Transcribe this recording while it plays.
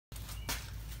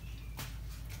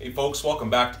Hey folks,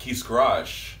 welcome back to Keith's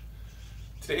Garage.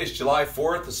 Today is July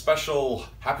 4th, a special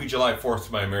Happy July 4th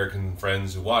to my American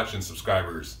friends who watch and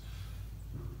subscribers.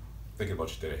 Thinking about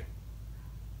you today.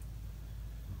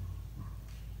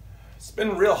 It's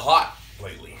been real hot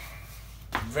lately.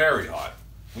 Very hot.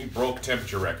 We broke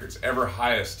temperature records.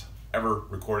 Highest ever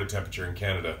recorded temperature in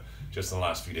Canada just in the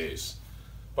last few days.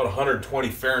 About 120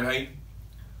 Fahrenheit,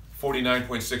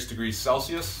 49.6 degrees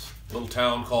Celsius, a little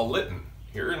town called Lytton,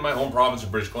 here in my home province of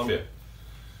British Columbia.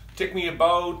 Took me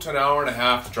about an hour and a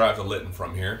half to drive to Lytton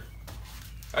from here.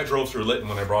 I drove through Lytton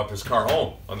when I brought this car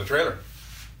home on the trailer.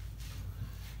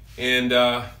 And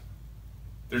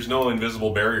there's no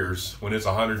invisible barriers. When it's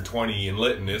 120 in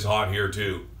Lytton, it's hot here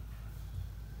too.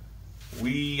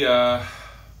 I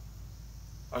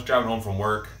was driving home from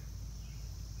work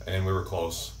and we were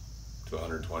close to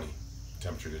 120. The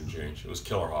temperature didn't change. It was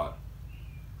killer hot.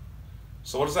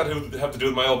 So what does that have to do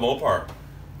with my old Mopar?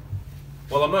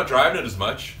 Well, I'm not driving it as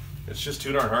much. It's just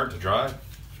too darn hard to drive.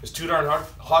 It's too darn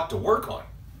hot to work on.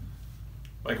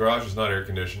 My garage is not air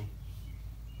conditioned.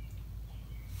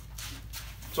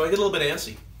 So I get a little bit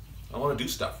antsy. I want to do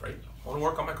stuff, right? I want to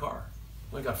work on my car.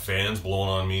 I got fans blowing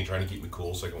on me, trying to keep me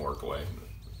cool so I can work away.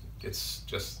 It's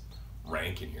just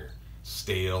rank in here.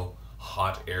 Stale,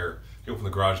 hot air. You open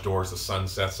the garage doors, the sun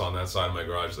sets on that side of my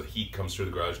garage, the heat comes through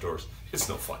the garage doors. It's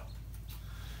no fun.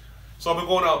 So I've been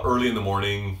going out early in the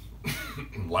morning.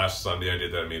 Last Sunday I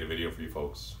did that, I made a video for you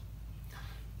folks.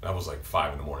 That was like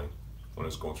 5 in the morning when I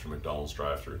was going through McDonald's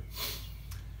drive-thru.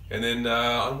 And then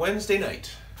on Wednesday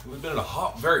night, we've been in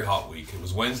a very hot week. It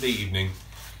was Wednesday evening.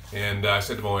 And I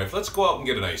said to my wife, let's go out and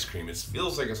get an ice cream. It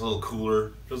feels like it's a little cooler.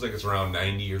 It feels like it's around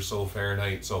 90 or so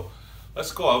Fahrenheit. So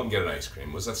let's go out and get an ice cream.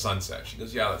 It was at sunset. She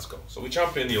goes, yeah, let's go. So we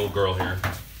jump in, the old girl here,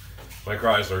 my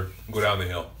Chrysler, and go down the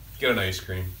hill, get an ice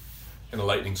cream, and the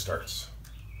lightning starts.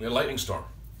 We had a lightning storm.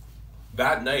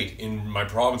 That night in my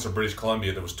province of British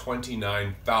Columbia, there was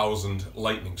 29,000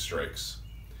 lightning strikes.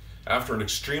 After an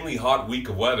extremely hot week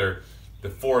of weather, the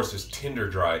forest is tinder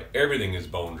dry. Everything is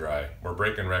bone dry. We're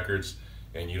breaking records.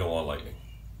 And you don't want lightning.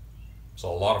 So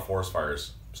a lot of forest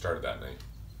fires started that night.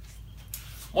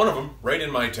 One of them right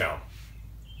in my town.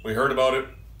 We heard about it.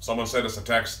 Someone sent us a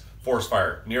text, forest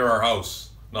fire near our house,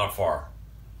 not far.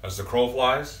 As the crow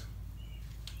flies,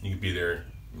 you could be there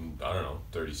in, I don't know,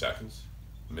 30 seconds,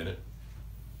 a minute.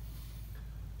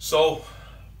 So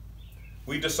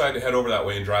we decided to head over that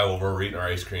way and drive over. We're eating our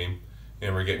ice cream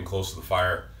and we're getting close to the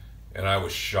fire. And I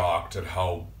was shocked at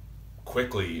how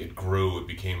quickly it grew. It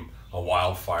became a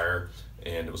wildfire,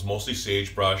 and it was mostly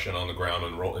sagebrush and on the ground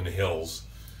and in the hills.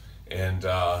 And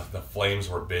the flames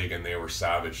were big and they were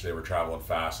savage. They were traveling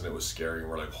fast and it was scary. And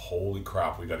we're like, holy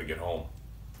crap, we got to get home.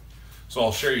 So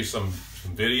I'll share you some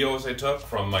videos I took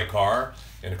from my car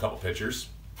and a couple pictures.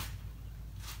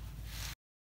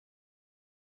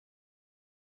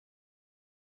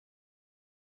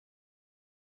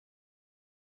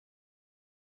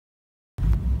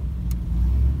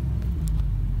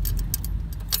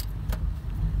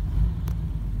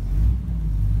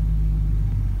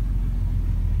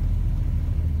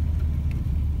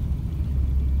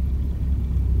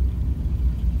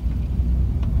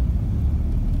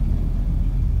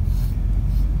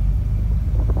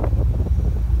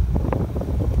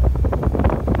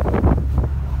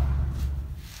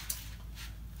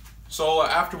 So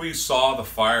after we saw the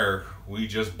fire, we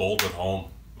just bolted home.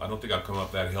 I don't think I've come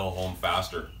up that hill home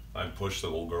faster. I pushed the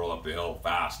little girl up the hill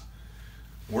fast.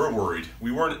 We're worried.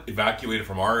 We weren't evacuated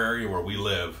from our area where we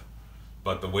live,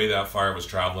 but the way that fire was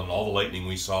traveling, all the lightning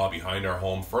we saw behind our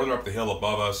home, further up the hill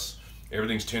above us,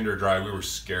 everything's tinder dry, we were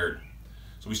scared.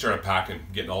 So we started packing,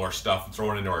 getting all our stuff and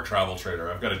throwing it into our travel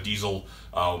trailer. I've got a diesel,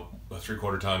 a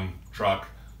 3/4 ton truck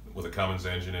with a Cummins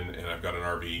engine, and I've got an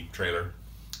RV trailer.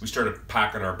 We started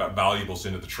packing our valuables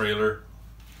into the trailer.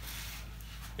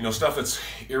 You know, stuff that's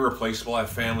irreplaceable. I have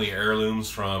family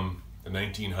heirlooms from the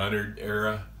 1900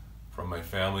 era from my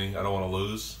family I don't want to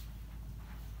lose.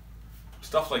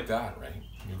 Stuff like that, right?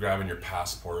 You're grabbing your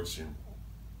passports, your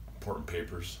important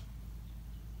papers.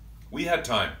 We had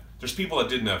time. There's people that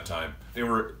didn't have time. They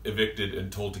were evicted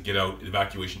and told to get out,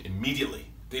 evacuation immediately.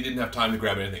 They didn't have time to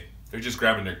grab anything. They're just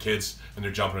grabbing their kids and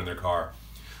they're jumping in their car.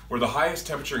 Where the highest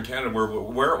temperature in Canada,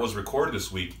 where it was recorded this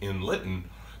week in Lytton,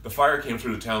 the fire came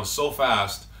through the town so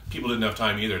fast, people didn't have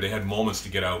time either. They had moments to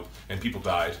get out, and people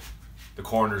died. The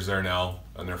coroner's there now,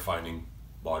 and they're finding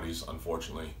bodies,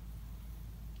 unfortunately.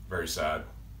 Very sad.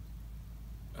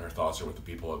 And our thoughts are with the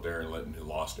people out there in Lytton who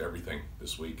lost everything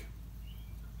this week.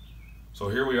 So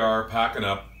here we are, packing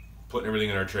up, putting everything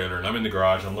in our trailer, and I'm in the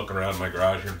garage. I'm looking around my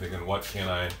garage here and thinking, what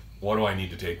do I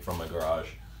need to take from my garage?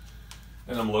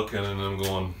 And I'm looking and I'm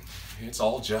going, It's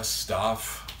all just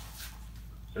stuff.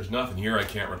 There's nothing here I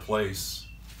can't replace.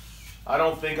 I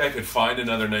don't think I could find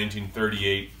another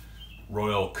 1938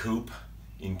 Royal Coupe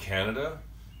in Canada.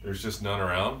 There's just none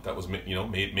around that was, you know,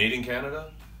 made in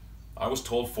Canada. I was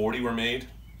told 40 were made.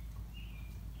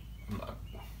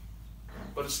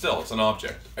 But it's still, it's an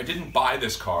object. I didn't buy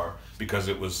this car because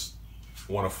it was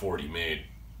one of 40 made,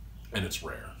 and it's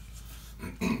rare.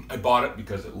 I bought it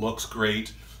because it looks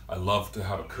great. I love to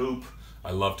have a coupe.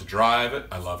 I love to drive it.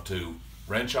 I love to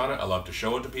wrench on it. I love to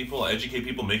show it to people, educate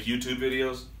people, make YouTube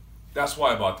videos. That's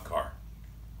why I bought the car.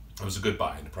 It was a good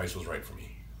buy, and the price was right for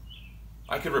me.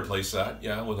 I could replace that,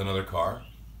 yeah, with another car.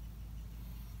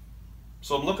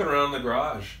 So I'm looking around the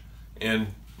garage, and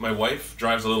my wife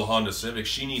drives a little Honda Civic.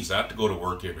 She needs that to go to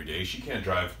work every day. She can't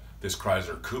drive this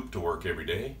Chrysler Coupe to work every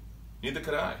day. Neither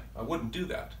could I. I wouldn't do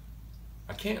that.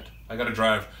 I can't. I got to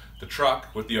drive the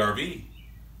truck with the RV.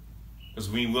 Because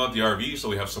we want the RV so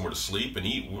we have somewhere to sleep and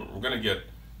eat. We're going to get,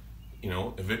 you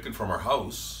know, evicted from our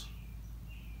house.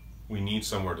 We need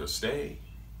somewhere to stay.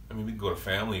 I mean, we can go to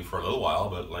family for a little while,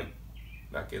 but like,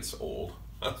 that gets old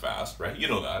fast, right? You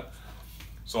know that.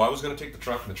 So I was going to take the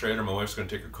truck and the trailer. My wife's going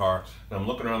to take her car. And I'm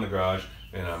looking around the garage,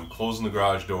 and I'm closing the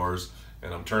garage doors,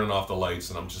 and I'm turning off the lights,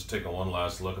 and I'm just taking one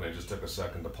last look. And I just took a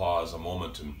second to pause a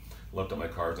moment and looked at my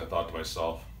cars, and I thought to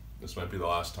myself, this might be the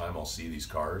last time I'll see these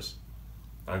cars.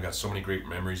 And I've got so many great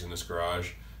memories in this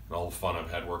garage and all the fun I've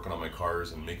had working on my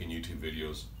cars and making YouTube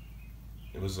videos.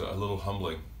 It was a little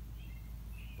humbling,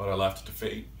 but I left it to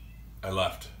fate. I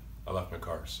left my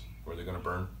cars. Were they going to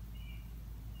burn?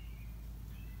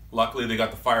 Luckily, they got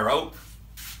the fire out.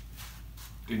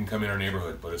 Didn't come in our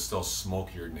neighborhood, but it's still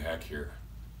smokier than heck here.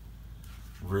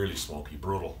 Really smoky,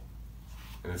 brutal.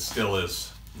 And it still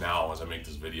is now as I make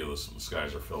this video. The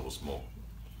skies are filled with smoke.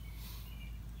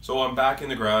 So I'm back in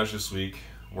the garage this week,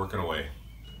 working away.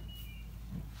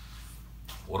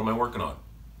 What am I working on?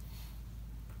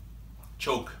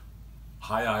 Choke.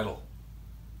 High idle.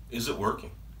 Is it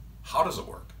working? How does it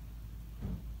work?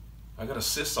 I got a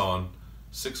Sisson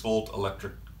 6-volt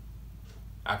electric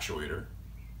actuator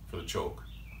for the choke.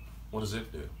 What does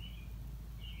it do?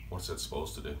 What's it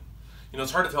supposed to do? You know,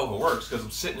 it's hard to tell if it works because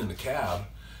I'm sitting in the cab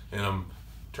and I'm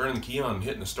turning the key on and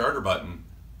hitting the starter button,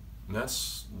 and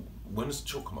that's when does the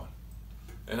choke come on?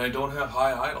 And I don't have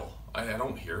high idle. I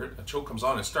don't hear it. A choke comes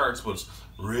on, it starts, but it's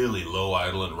really low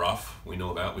idle and rough. We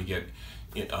know that. We get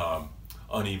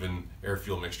uneven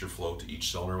air-fuel mixture flow to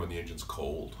each cylinder when the engine's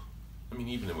cold. I mean,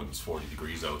 even when it's 40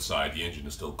 degrees outside, the engine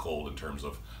is still cold in terms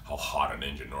of how hot an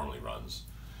engine normally runs.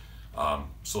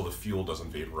 So the fuel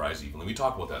doesn't vaporize evenly. We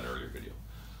talked about that in an earlier video.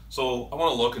 So I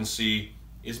want to look and see,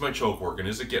 is my choke working?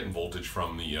 Is it getting voltage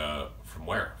from the from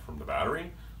where? From the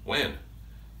battery? When?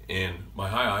 And my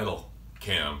high idle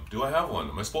cam, do I have one?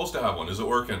 Am I supposed to have one? Is it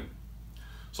working?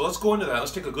 So let's go into that.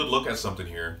 Let's take a good look at something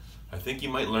here. I think you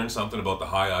might learn something about the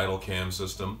high idle cam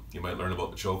system. You might learn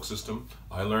about the choke system.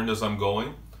 I learned as I'm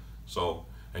going. So,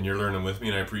 and you're learning with me,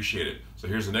 and I appreciate it. So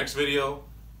here's the next video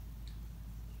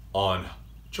on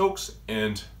chokes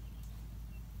and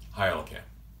high idle cam.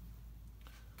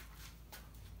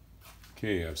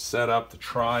 Okay, I've set up to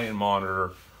try and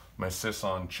monitor my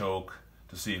Sisson choke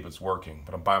to see if it's working.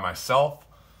 But I'm by myself,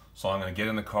 so I'm going to get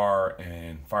in the car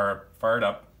and fire it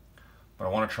up. But I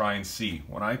want to try and see.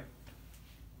 When I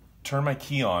turn my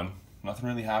key on, nothing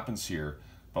really happens here.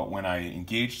 But when I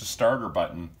engage the starter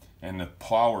button and the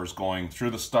power is going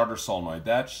through the starter solenoid,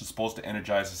 that's supposed to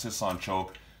energize the Sisson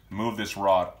choke, move this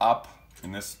rod up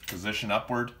in this position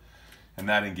upward, and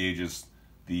that engages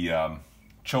the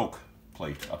choke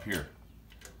plate up here.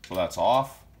 So that's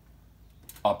off,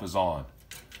 up is on.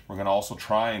 We're going to also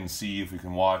try and see if we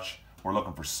can watch. We're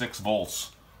looking for 6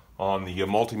 volts on the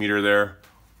multimeter there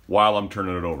while I'm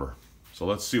turning it over. So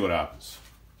let's see what happens.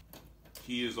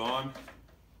 Key is on.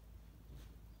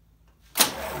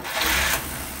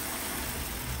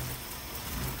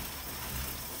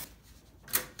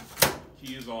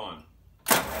 Key is on.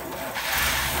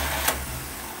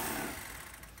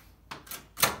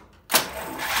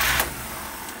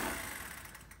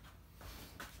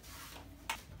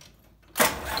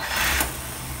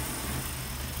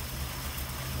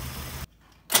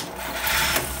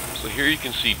 So here you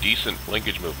can see decent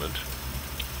linkage movement,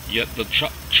 yet the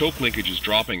choke linkage is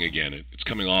dropping again. It's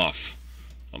coming off.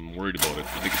 I'm worried about it.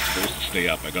 I think it's supposed to stay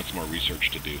up. I got some more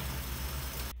research to do.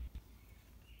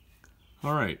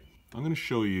 Alright, I'm going to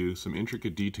show you some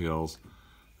intricate details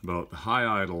about the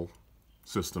high idle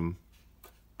system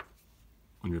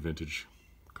on your vintage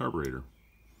carburetor.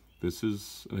 This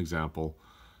is an example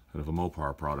of a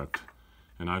Mopar product,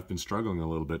 and I've been struggling a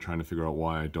little bit trying to figure out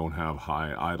why I don't have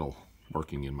high idle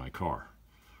working in my car.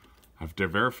 I've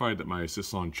verified that my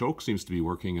Sisson choke seems to be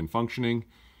working and functioning.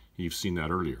 You've seen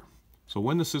that earlier. So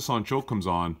when the Sisson choke comes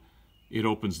on, it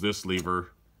opens this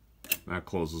lever, that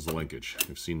closes the linkage.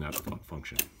 We've seen that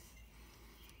function.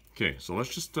 Okay, so let's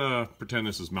just pretend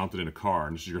this is mounted in a car,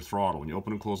 and this is your throttle. When you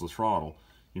open and close the throttle,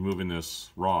 you're moving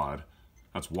this rod.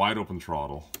 That's wide open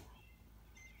throttle.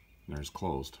 And there's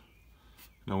closed.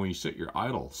 Now when you set your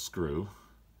idle screw,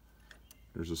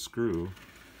 there's a screw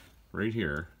right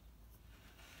here.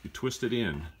 You twist it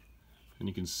in, and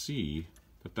you can see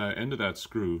that the end of that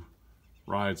screw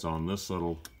rides on this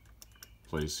little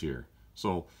place here.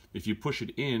 So if you push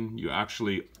it in, you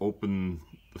actually open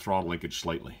the throttle linkage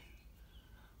slightly.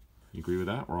 You agree with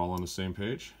that? We're all on the same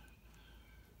page?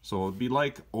 So it'd be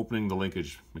like opening the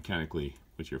linkage mechanically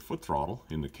with your foot throttle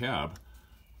in the cab,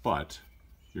 but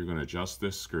you're going to adjust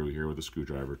this screw here with a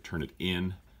screwdriver, turn it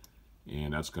in,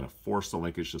 and that's going to force the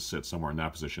linkage to sit somewhere in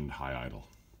that position, high idle.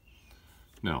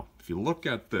 Now, if you look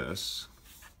at this,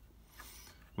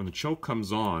 when the choke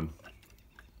comes on,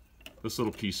 this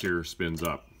little piece here spins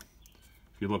up.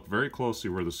 If you look very closely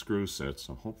where the screw sits,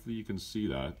 and hopefully you can see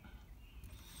that,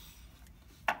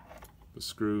 the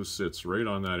screw sits right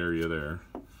on that area there.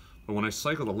 But when I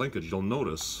cycle the linkage, you'll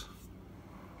notice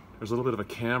there's a little bit of a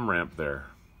cam ramp there,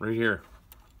 right here.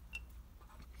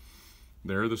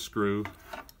 There the screw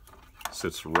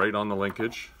sits right on the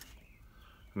linkage.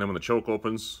 And then when the choke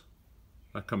opens,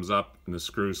 that comes up and the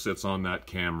screw sits on that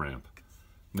cam ramp.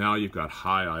 Now you've got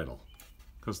high idle,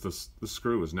 because the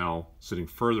screw is now sitting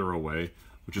further away,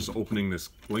 which is opening this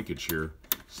linkage here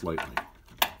slightly.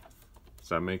 Does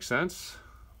that make sense?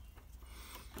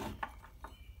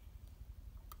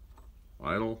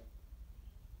 Idle.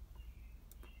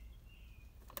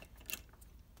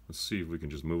 Let's see if we can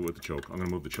just move it with the choke. I'm going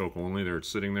to move the choke only. There, it's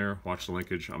sitting there. Watch the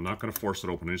linkage. I'm not going to force it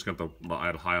open. I just got the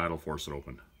high idle force it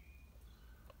open.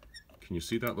 Can you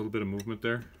see that little bit of movement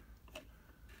there?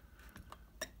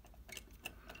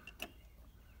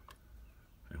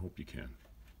 I hope you can.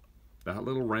 That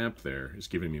little ramp there is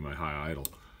giving me my high idle.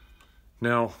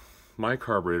 Now, my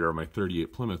carburetor, my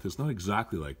 38 Plymouth, is not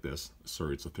exactly like this.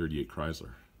 Sorry, it's a 38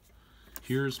 Chrysler.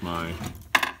 Here's my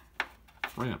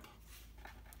ramp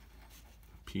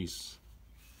piece.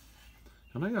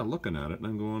 And I got looking at it and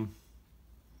I'm going,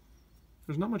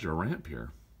 there's not much of a ramp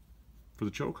here for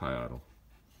the choke high idle.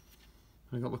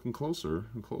 I got looking closer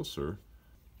and closer.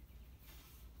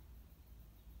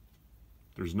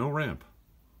 There's no ramp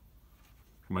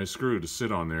for my screw to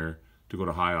sit on there to go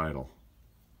to high idle.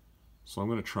 So I'm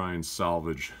going to try and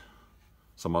salvage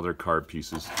some other card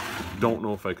pieces. Don't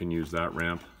know if I can use that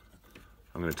ramp.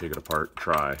 I'm going to take it apart,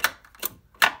 try.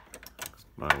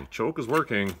 My choke is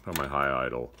working, but my high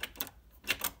idle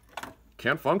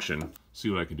can't function. See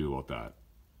what I can do about that.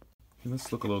 And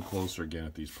let's look a little closer again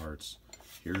at these parts.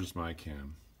 Here's my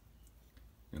cam,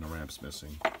 and a ramp's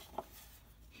missing.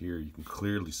 Here you can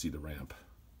clearly see the ramp.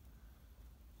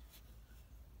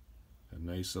 A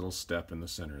nice little step in the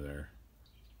center there.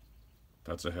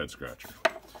 That's a head scratcher.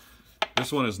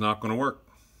 This one is not going to work.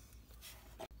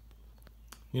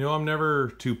 You know, I'm never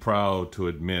too proud to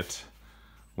admit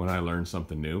when I learn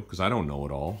something new, because I don't know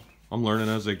it all. I'm learning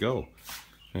as I go.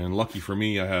 And lucky for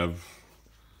me, I have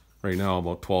right now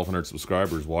about 1,200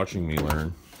 subscribers watching me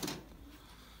learn.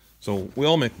 So we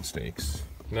all make mistakes.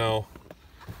 Now,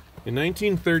 in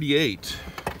 1938,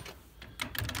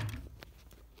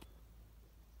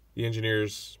 the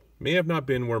engineers may have not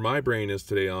been where my brain is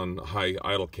today on high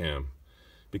idle cam,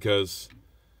 because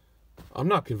I'm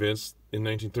not convinced in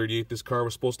 1938 this car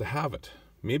was supposed to have it.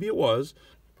 Maybe it was,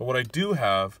 but what I do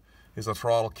have is a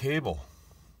throttle cable.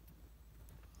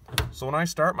 So when I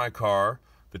start my car,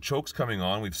 the choke's coming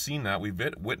on. We've seen that. We've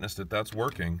witnessed it. That's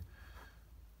working.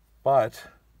 But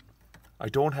I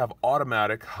don't have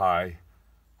automatic high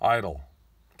idle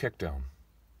kickdown.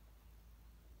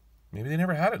 Maybe they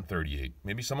never had it in 38.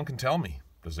 Maybe someone can tell me.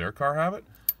 Does their car have it?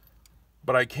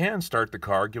 But I can start the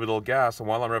car, give it a little gas, and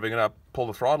while I'm revving it up, pull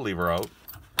the throttle lever out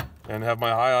and have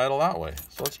my high idle that way.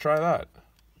 So let's try that.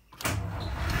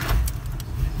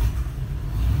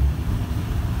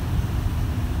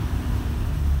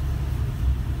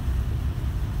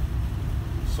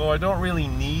 So I don't really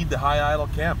need the high idle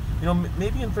cam. You know,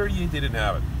 maybe in 38 they didn't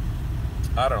have it.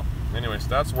 I don't know. Anyways,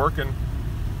 that's working.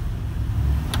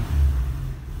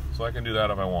 So I can do that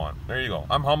if I want. There you go.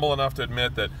 I'm humble enough to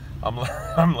admit that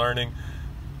I'm learning.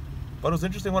 But it was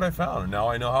interesting what I found, and now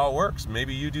I know how it works.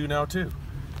 Maybe you do now too.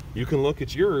 You can look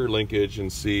at your linkage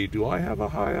and see, do I have a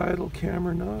high idle cam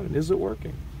or not, and is it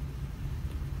working?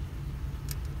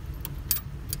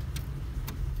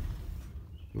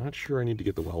 I'm not sure I need to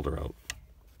get the welder out.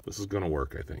 This is gonna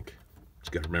work, I think.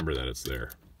 Just gotta remember that it's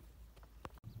there.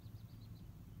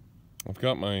 I've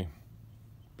got my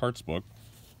parts book.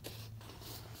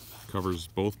 Covers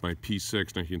both my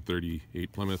P6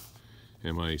 1938 Plymouth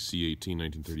and my C18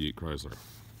 1938 Chrysler.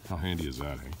 How handy is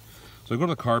that, eh? So I go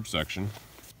to the carb section.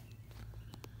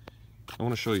 I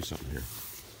want to show you something here.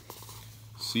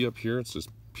 See up here, it says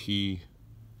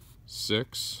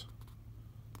P6.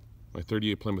 My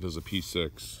 38 Plymouth is a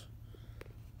P6.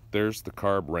 There's the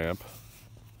carb ramp,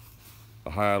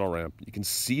 the high idle ramp. You can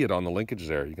see it on the linkage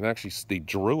there. You can actually, they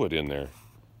drew it in there.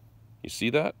 You see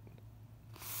that?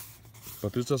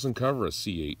 But this doesn't cover a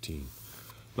C18.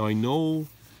 Now I know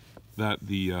that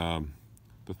the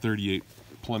 38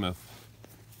 Plymouth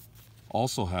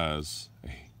also has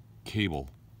a cable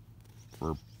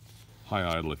for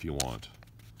high idle if you want.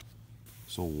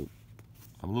 So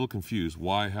I'm a little confused.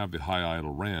 Why have the high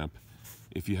idle ramp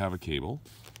if you have a cable?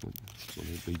 So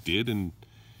they did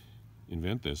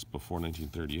invent this before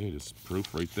 1938. It's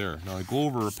proof right there. Now I go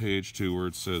over a page too where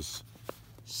it says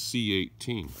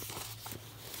C18.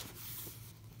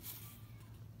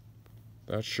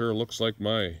 That sure looks like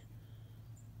my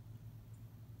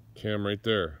cam right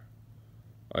there.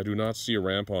 I do not see a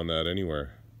ramp on that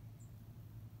anywhere.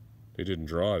 They didn't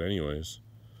draw it anyways.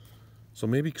 So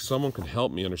maybe someone can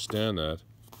help me understand that.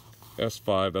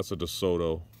 S5, that's a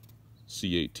DeSoto.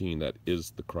 C18, that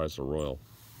is the Chrysler Royal.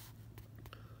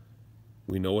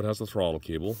 We know it has the throttle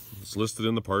cable. It's listed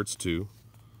in the parts too.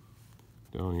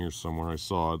 Down here somewhere I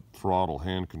saw it. Throttle,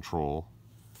 hand control.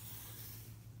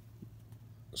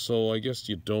 So I guess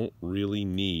you don't really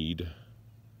need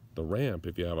the ramp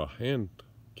if you have a hand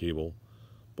cable.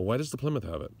 But why does the Plymouth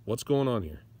have it? What's going on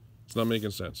here? It's not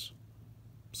making sense.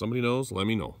 If somebody knows, let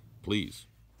me know, please.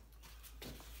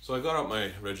 So I got out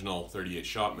my original 38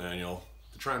 shop manual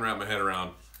to try and wrap my head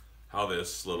around how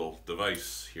this little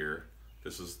device here,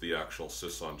 this is the actual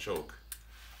Sisson choke,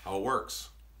 how it works.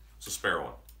 It's a spare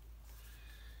one.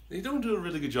 They don't do a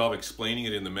really good job explaining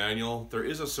it in the manual. There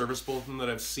is a service bulletin that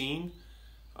I've seen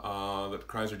that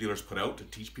Chrysler dealers put out to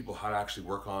teach people how to actually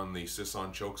work on the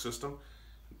Sisson choke system.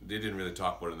 They didn't really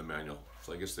talk about it in the manual,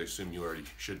 so I guess they assume you already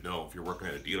should know. If you're working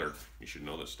at a dealer, you should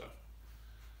know this stuff.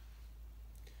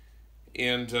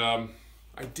 And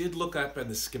I did look up in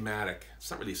the schematic. It's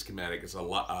not really a schematic, it's a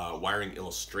wiring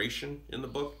illustration in the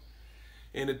book.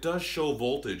 And it does show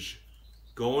voltage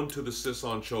going to the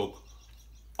Sisson choke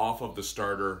off of the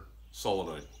starter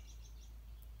solenoid.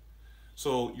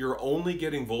 So you're only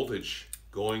getting voltage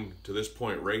going to this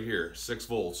point right here, 6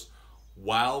 volts,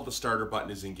 while the starter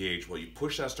button is engaged. While you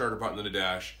push that starter button in the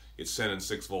dash, it's sending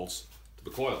 6 volts to the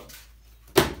coil.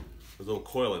 There's a little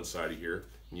coil inside of here,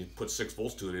 and you put 6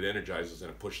 volts to it, it energizes and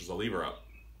it pushes the lever up.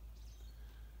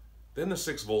 Then the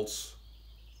 6 volts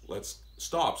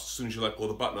stops as soon as you let go of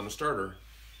the button on the starter.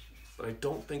 But I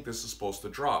don't think this is supposed to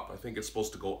drop. I think it's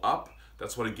supposed to go up.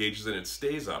 That's what engages it and it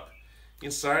stays up.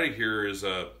 Inside of here is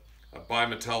a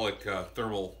bimetallic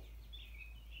thermal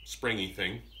springy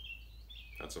thing.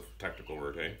 That's a technical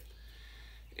word, eh?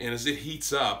 And as it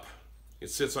heats up, it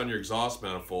sits on your exhaust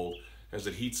manifold. As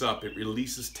it heats up, it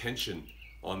releases tension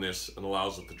on this and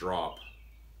allows it to drop.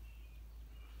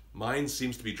 Mine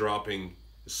seems to be dropping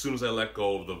as soon as I let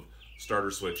go of the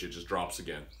starter switch, it just drops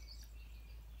again.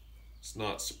 It's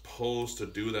not supposed to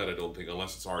do that, I don't think,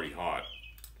 unless it's already hot.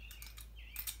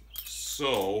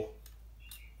 So,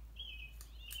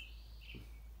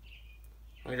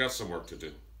 I got some work to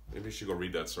do. Maybe I should go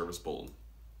read that service bulletin.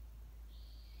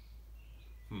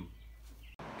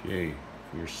 Okay,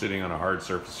 you're sitting on a hard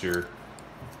surface here.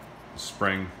 The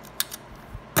spring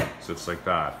sits like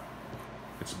that.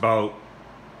 It's about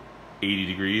 80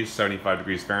 degrees, 75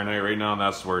 degrees Fahrenheit right now, and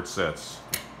that's where it sits.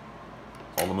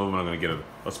 All the movement I'm going to get it.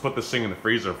 Let's put this thing in the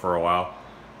freezer for a while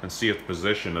and see if the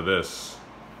position of this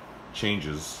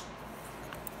changes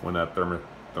when that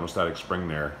thermostatic spring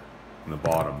there in the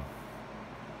bottom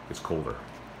gets colder.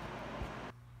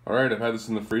 Alright, I've had this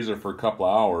in the freezer for a couple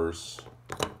of hours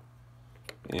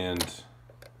and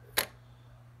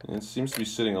it seems to be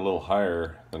sitting a little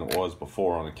higher than it was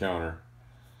before on the counter.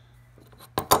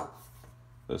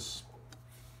 This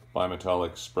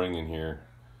bimetallic spring in here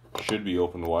should be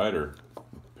opened wider,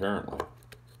 apparently.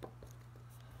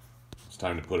 It's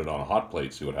time to put it on a hot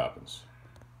plate, see what happens.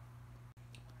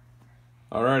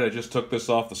 Alright, I just took this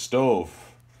off the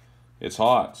stove. It's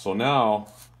hot, so now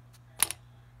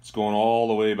it's going all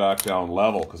the way back down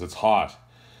level because it's hot.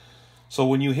 So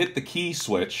when you hit the key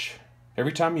switch,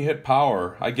 every time you hit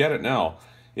power, I get it now,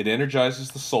 it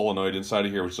energizes the solenoid inside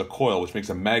of here, which is a coil, which makes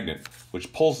a magnet,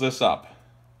 which pulls this up.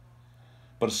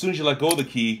 But as soon as you let go of the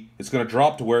key, it's going to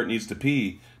drop to where it needs to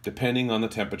be, depending on the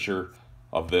temperature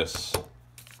of this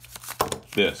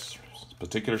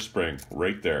particular spring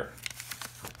right there.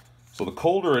 So the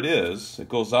colder it is, it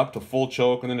goes up to full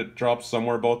choke, and then it drops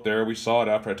somewhere about there. We saw it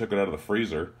after I took it out of the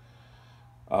freezer.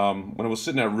 When it was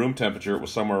sitting at room temperature, it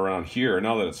was somewhere around here.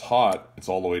 Now that it's hot, it's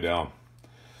all the way down.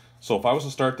 So if I was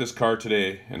to start this car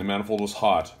today and the manifold was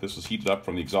hot, this was heated up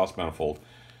from the exhaust manifold,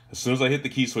 as soon as I hit the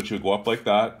key switch, it would go up like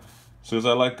that. As soon as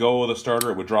I let go of the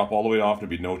starter, it would drop all the way off and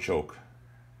there'd be no choke.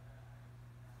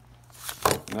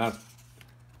 And that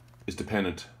is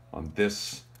dependent on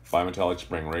this bimetallic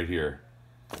spring right here.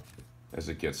 As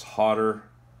it gets hotter,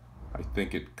 I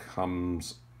think it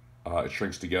comes, it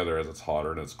shrinks together as it's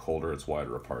hotter, and as it's colder, it's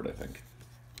wider apart, I think.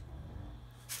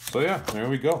 So yeah, there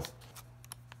we go.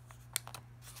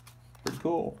 Pretty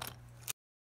cool.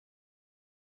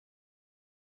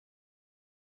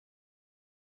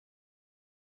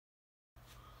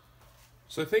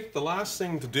 So I think the last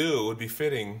thing to do would be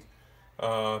fitting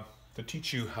to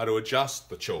teach you how to adjust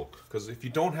the choke, because if you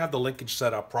don't have the linkage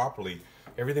set up properly,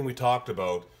 everything we talked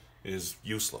about is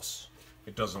useless.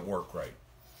 It doesn't work right.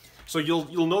 So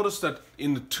you'll notice that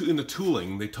in the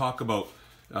tooling they talk about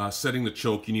setting the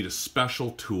choke. You need a special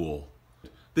tool.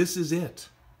 This is it.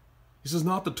 This is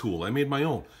not the tool. I made my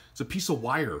own. It's a piece of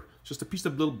wire, just a piece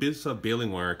of little bits of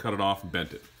baling wire. I cut it off and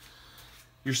bent it.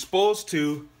 You're supposed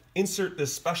to insert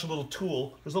this special little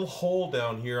tool. There's a little hole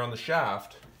down here on the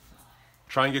shaft.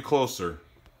 Try and get closer.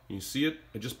 You see it?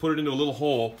 I just put it into a little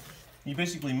hole. You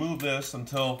basically move this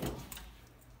until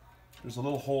there's a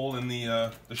little hole in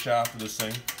the shaft of this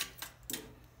thing.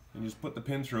 And you just put the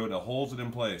pin through it. It holds it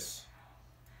in place.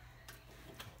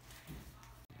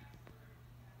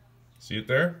 See it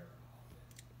there?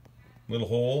 Little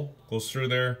hole goes through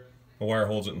there. The wire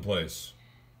holds it in place.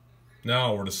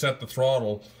 Now we're to set the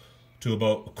throttle to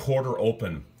about a quarter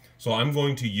open. So I'm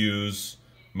going to use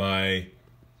my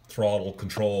throttle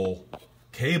control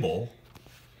cable,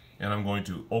 and I'm going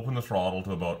to open the throttle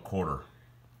to about quarter.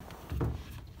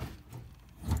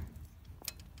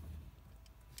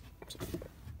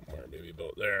 Maybe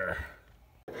about there.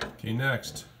 Okay,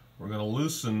 next we're going to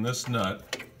loosen this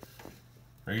nut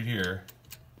right here.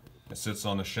 It sits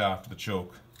on the shaft of the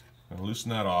choke. I'm going to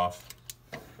loosen that off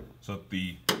so that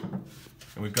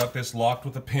and we've got this locked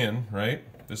with a pin, right?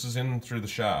 This is in through the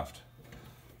shaft.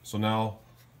 So now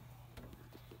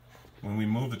when we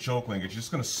move the choke link, it's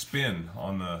just going to spin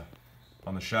on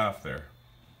the shaft there.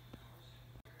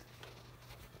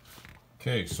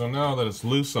 Okay, so now that it's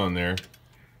loose on there,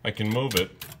 I can move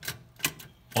it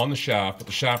on the shaft, but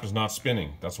the shaft is not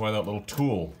spinning. That's why that little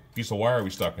tool, piece of wire we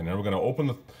stuck in there, we're going to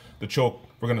open the choke,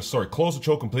 we're going to, close the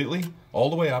choke completely, all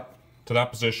the way up to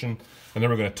that position, and then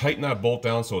we're going to tighten that bolt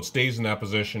down so it stays in that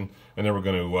position, and then we're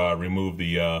going to remove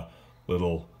the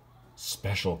little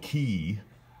special key,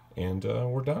 and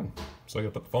we're done. So I got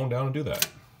to put the phone down and do that.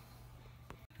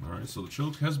 Alright, so the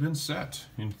choke has been set.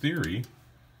 In theory,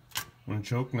 when the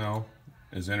choke now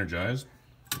is energized,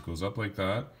 it goes up like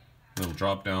that, and it'll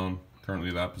drop down currently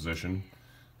to that position.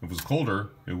 If it was colder,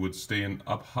 it would stay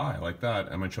up high like that,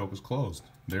 and my choke is closed.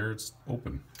 There, it's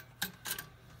open.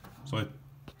 So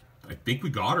I think we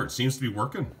got her. It seems to be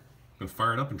working. Gonna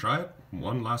fire it up and try it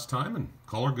one last time and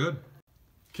call her good.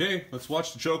 Okay, let's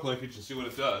watch the choke linkage and see what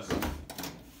it does.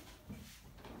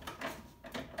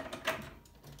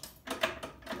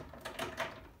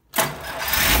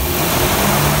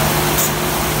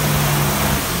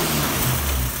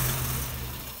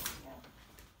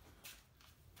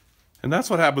 And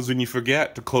that's what happens when you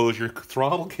forget to close your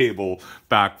throttle cable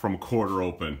back from quarter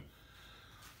open.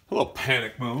 A little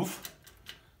panic move.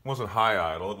 It wasn't high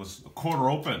idle, it was a quarter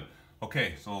open.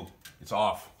 Okay, so it's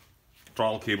off.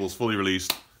 Throttle cable is fully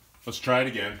released. Let's try it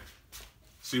again.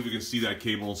 See if we can see that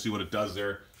cable and see what it does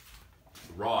there. It's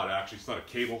a rod, actually, it's not a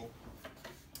cable.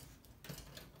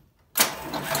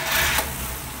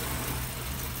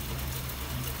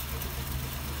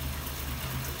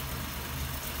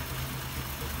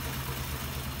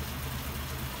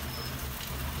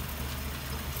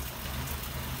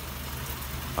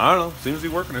 I don't know, seems to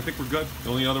be working. I think we're good. The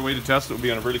only other way to test it would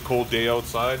be on a really cold day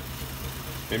outside.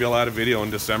 Maybe I'll add a video in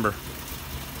December.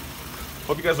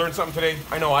 Hope you guys learned something today.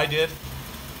 I know I did.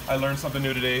 I learned something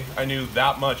new today. I knew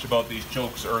that much about these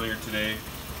chokes earlier today,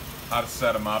 how to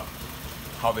set them up,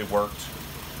 how they worked.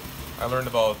 I learned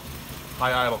about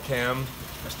high idle cam.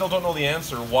 I still don't know the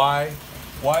answer. Why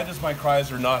does my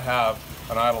Chrysler not have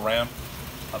an idle ramp?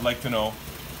 I'd like to know.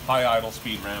 High idle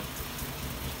speed ramp.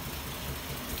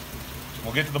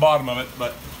 We'll get to the bottom of it,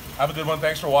 but have a good one.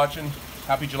 Thanks for watching.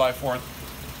 Happy July 4th.